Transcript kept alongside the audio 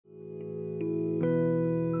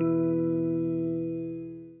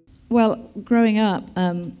Well, growing up,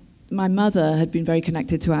 my mother had been very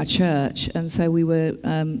connected to our church, and so we were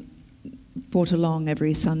brought along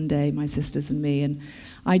every Sunday, my sisters and me, and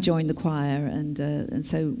I joined the choir, and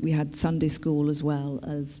so we had Sunday school as well,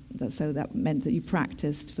 so that meant that you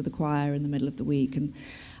practiced for the choir in the middle of the week, and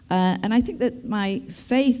I think that my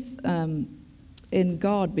faith in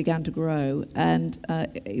God began to grow, and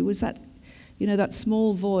it was that, that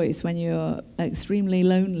small voice when you're extremely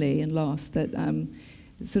lonely and lost that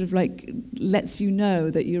sort of like lets you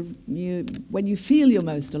know that when you feel you're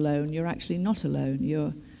most alone, you're actually not alone.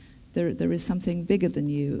 There is something bigger than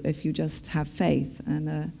you if you just have faith,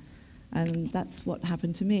 and that's what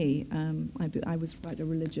happened to me. I was quite a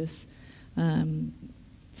religious,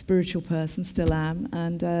 spiritual person, still am,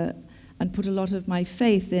 and put a lot of my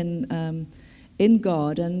faith in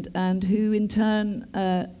God, and who in turn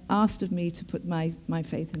asked of me to put my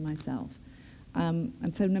faith in myself.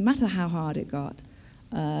 And so no matter how hard it got,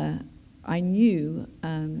 I knew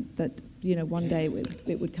that one day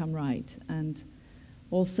it would come right, and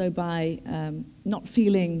also by not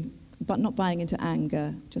buying into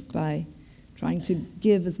anger, just by trying to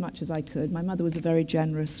give as much as I could. My mother was a very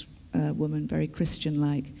generous woman, very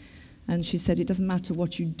Christian-like, and she said, it doesn't matter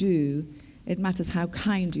what you do, it matters how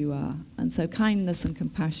kind you are. And so kindness and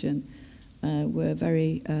compassion were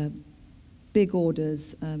very big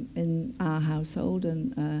orders in our household,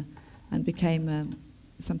 and became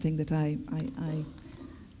something that I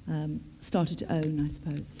started to own, I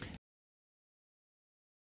suppose.